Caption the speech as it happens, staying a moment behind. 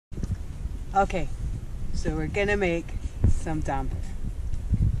Okay, so we're gonna make some damper.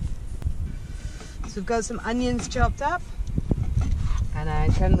 So we've got some onions chopped up, and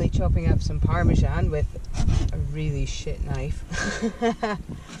I'm currently chopping up some Parmesan with a really shit knife.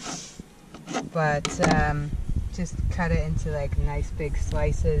 But just cut it into like nice big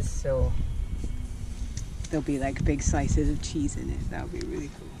slices, so there'll be like big slices of cheese in it. That'll be really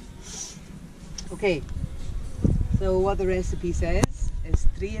cool. Okay, so what the recipe says is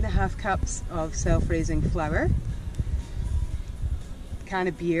 3.5 cups of self-raising flour, a can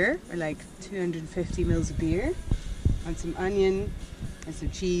of beer, or like 250 mils of beer, and some onion and some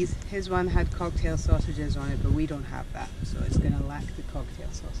cheese. His one had cocktail sausages on it, but we don't have that, so it's going to lack the cocktail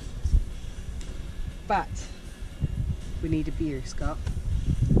sausages. But we need a beer, Scott.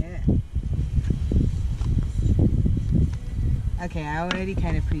 Yeah. Okay, I already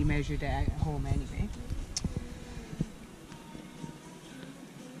kind of pre-measured it out at home anyway.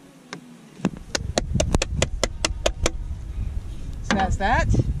 So that's that.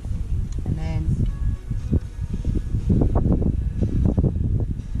 And then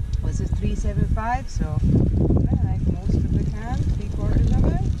was it 375? So like most of the can, 3/4 of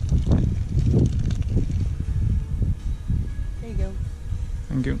it. There you go.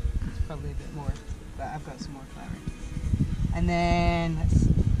 Thank you. It's probably a bit more, but I've got some more flour. And then let's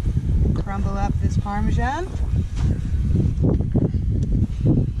crumble up this Parmesan.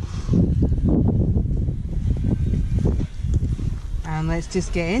 And let's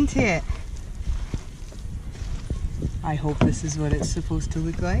just get into it. I hope this is what it's supposed to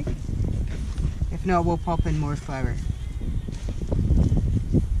look like. If not, we'll pop in more flour.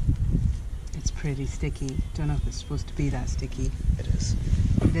 It's pretty sticky. Don't know if it's supposed to be that sticky. It is.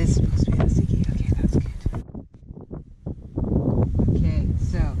 It is supposed to be that sticky. Okay, that's good. Okay,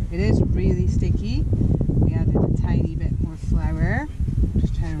 so it is really sticky. We added a tiny bit more flour.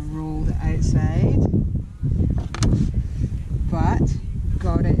 Just trying to roll the outside. But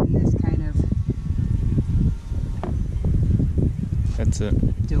got it in this kind of That's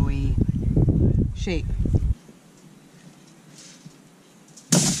it. doughy shape.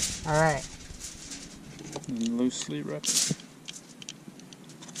 Alright. And loosely wrap it.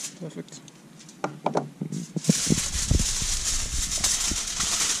 Perfect.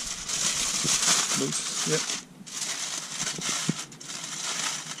 Loose, yep.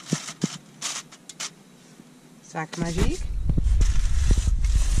 Sac magique.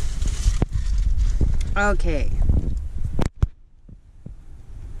 Okay.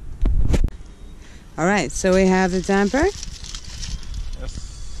 Alright, so we have the damper.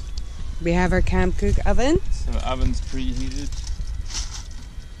 Yes. We have our camp cook oven. So the oven's preheated.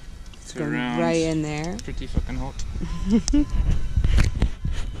 It's going right in there. Pretty fucking hot.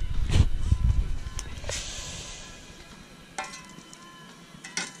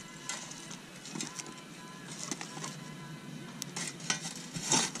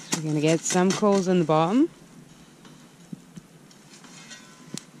 So we're going to get some coals on the bottom.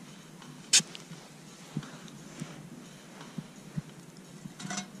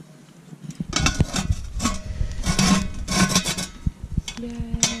 Yay!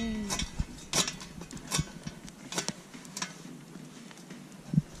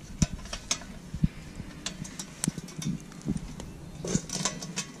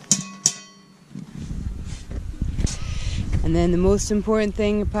 And then the most important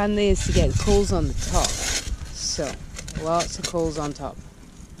thing apparently is to get coals on the top. So, lots of coals on top.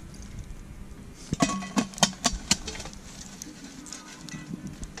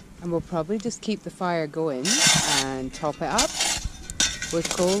 And we'll probably just keep the fire going and top it up with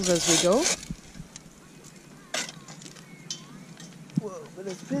coals as we go. Whoa, but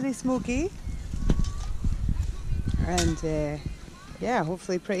it's pretty smoky. And yeah,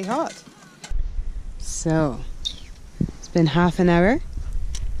 hopefully pretty hot. So, it's been half an hour.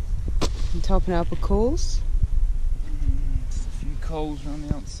 I'm topping it up with coals. Just a few coals around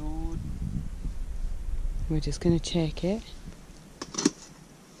the outside. We're just going to check it.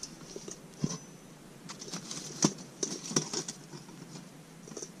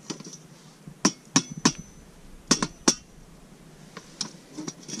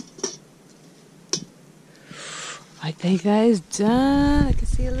 I think that is done. I can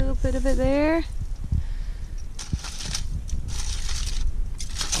see a little bit of it there.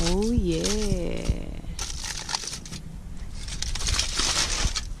 Oh yeah.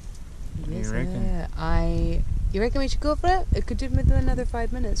 You reckon? You reckon we should go for it? It could do within another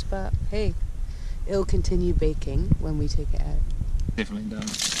 5 minutes, but hey, it'll continue baking when we take it out. Definitely done.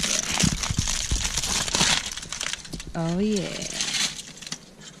 Oh yeah.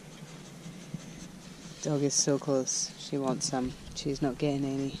 Dog is so close. She wants some. She's not getting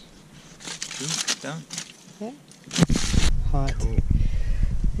any. Done. Yeah. Hot. Cool.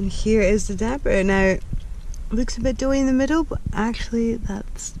 And here is the damper. Now, it looks a bit doughy in the middle, but actually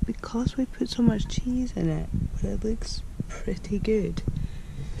that's because we put so much cheese in it. But it looks pretty good.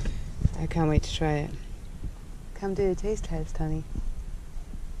 I can't wait to try it. Come do a taste test, honey.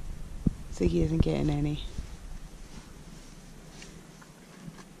 Ziggy isn't getting any.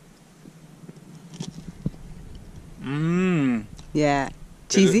 Mmm. Yeah.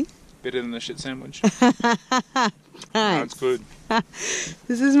 Cheesy? Better than a shit sandwich. Thanks. That's good.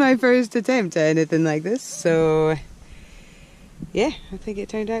 This is my first attempt at anything like this, so yeah, I think it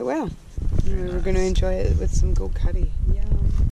turned out well. We're going to enjoy it with some goat curry.